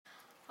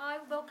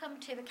welcome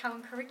to the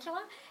Cohen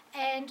Curricula,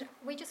 and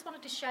we just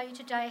wanted to show you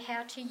today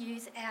how to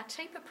use our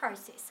TEPA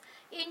process.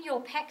 In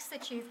your packs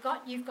that you've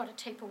got a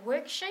TEPA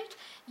worksheet,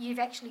 you've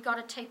actually got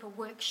a TEPA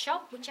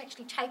workshop which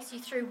actually takes you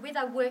through with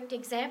a worked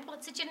example.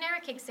 It's a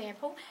generic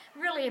example,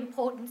 really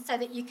important so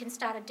that you can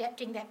start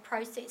adapting that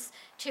process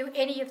to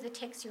any of the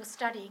texts you're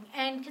studying.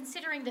 And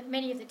considering that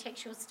many of the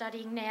texts you're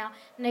studying now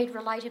need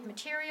related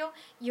material,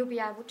 you'll be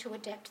able to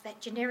adapt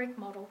that generic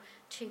model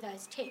to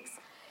those texts.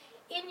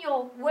 In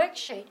your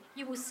worksheet,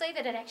 you will see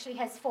that it actually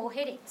has 4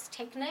 headings: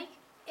 technique,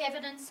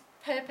 evidence,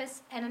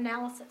 purpose and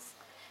analysis.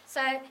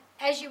 So,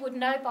 as you would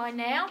know by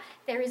now,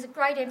 there is a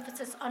great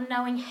emphasis on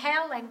knowing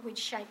how language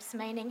shapes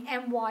meaning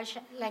and why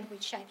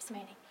language shapes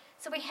meaning.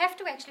 So we have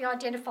to actually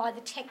identify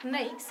the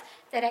techniques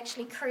that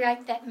actually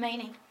create that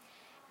meaning.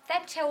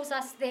 That tells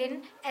us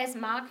then, as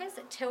markers,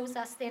 it tells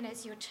us then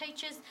as your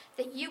teachers,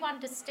 that you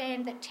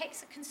understand that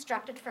texts are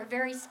constructed for a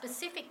very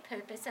specific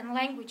purpose and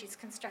language is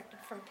constructed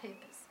for a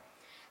purpose.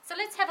 So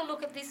let's have a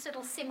look at this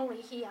little simile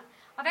here.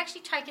 I've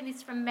actually taken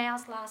this from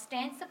Mao's Last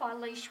Answer by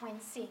Li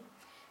Xuan Xing.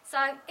 So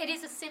it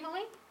is a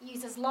simile,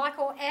 uses like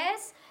or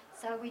as,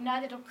 so we know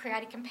that it'll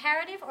create a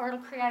comparative or it'll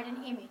create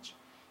an image.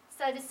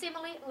 So the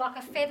simile, like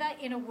a feather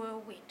in a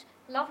whirlwind.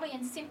 Lovely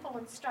and simple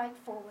and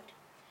straightforward.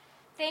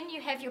 Then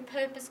you have your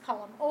purpose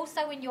column.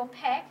 Also in your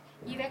pack,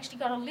 you've actually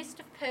got a list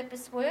of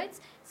purpose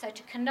words. So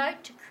to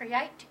connote, to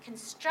create, to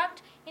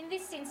construct. In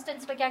this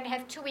instance, we're going to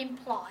have to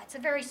imply. It's a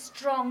very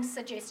strong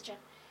suggestion.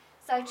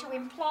 So to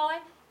imply,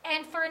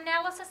 and for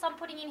analysis, I'm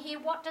putting in here,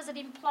 what does it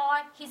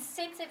imply? His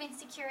sense of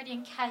insecurity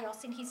and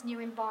chaos in his new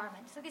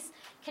environment. So this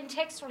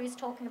contextually is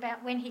talking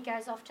about when he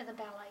goes off to the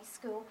ballet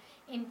school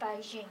in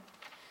Beijing.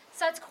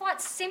 So it's quite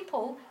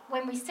simple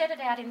when we set it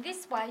out in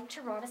this way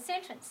to write a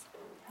sentence.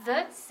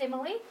 The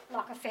simile,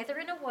 like a feather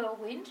in a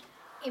whirlwind,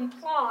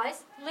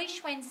 implies Li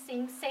Xuan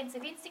Xing's sense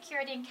of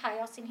insecurity and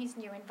chaos in his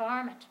new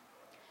environment.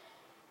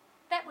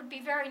 That would be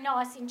very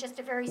nice in just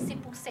a very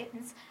simple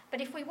sentence, but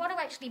if we want to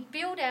actually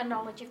build our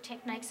knowledge of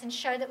techniques and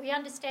show that we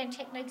understand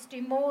techniques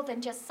do more than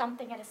just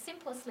something at a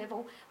simplest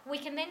level, we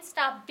can then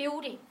start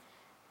building.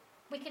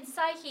 We can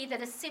say here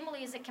that a simile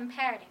is a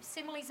comparative.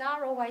 Similes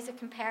are always a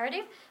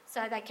comparative,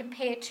 so they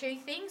compare two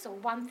things or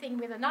one thing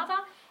with another,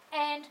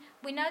 and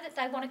we know that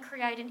they want to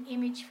create an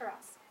image for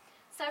us.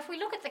 So if we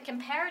look at the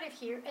comparative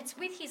here, it's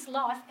with his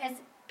life as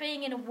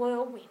being in a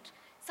whirlwind.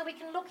 So we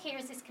can look here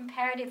as this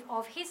comparative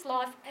of his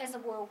life as a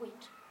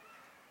whirlwind.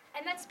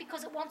 And that's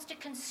because it wants to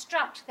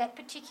construct that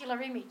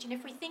particular image. And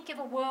if we think of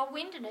a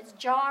whirlwind and it's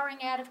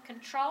jarring out of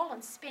control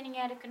and spinning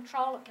out of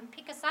control, it can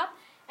pick us up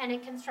and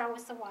it can throw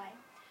us away.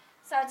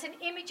 So it's an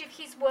image of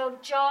his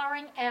world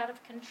jarring out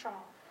of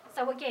control.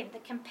 So again, the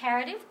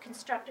comparative,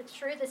 constructed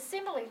through the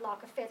simile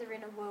like a feather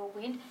in a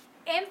whirlwind,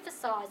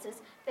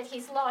 emphasises that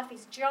his life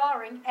is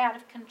jarring out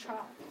of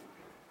control.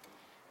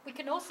 We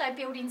can also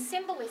build in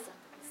symbolism.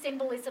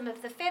 Symbolism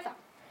of the feather.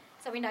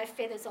 So we know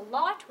feathers are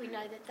light, we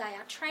know that they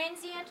are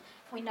transient,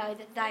 we know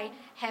that they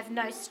have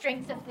no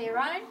strength of their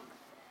own.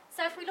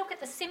 So if we look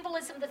at the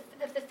symbolism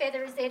of the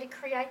feather is there to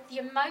create the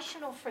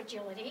emotional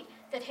fragility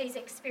that he's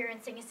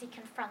experiencing as he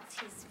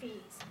confronts his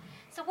fears.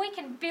 So we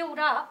can build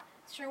up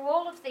through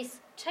all of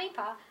this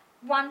TEPA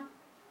one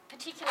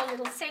particular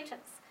little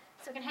sentence.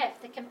 So we can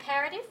have the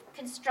comparative,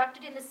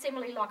 constructed in the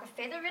simile like a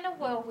feather in a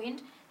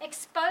whirlwind,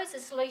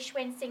 exposes Li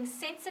Xuan Xing's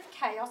sense of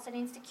chaos and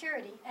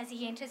insecurity as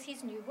he enters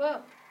his new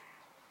world.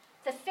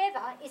 The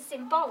feather is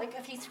symbolic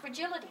of his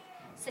fragility,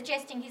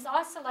 suggesting his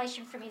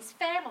isolation from his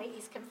family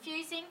is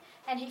confusing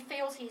and he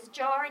feels he is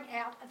jarring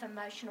out of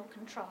emotional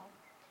control.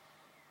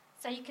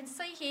 So you can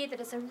see here that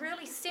it's a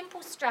really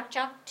simple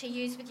structure to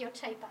use with your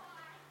TEPA.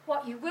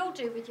 What you will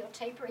do with your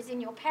TEPA is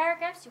in your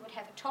paragraphs you would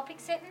have a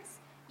topic sentence,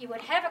 you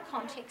would have a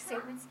context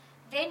sentence,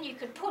 then you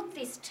could put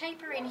this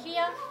TEPA in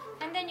here,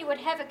 and then you would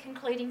have a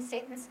concluding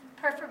sentence,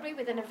 preferably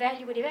with an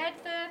evaluative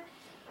adverb.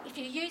 If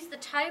you use the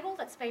table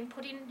that's been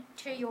put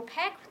into your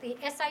pack, the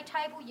essay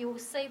table, you will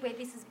see where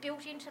this is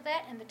built into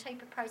that and the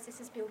TEPA process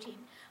is built in.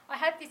 I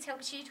hope this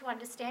helps you to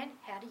understand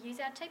how to use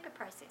our TEPA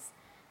process.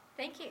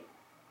 Thank you.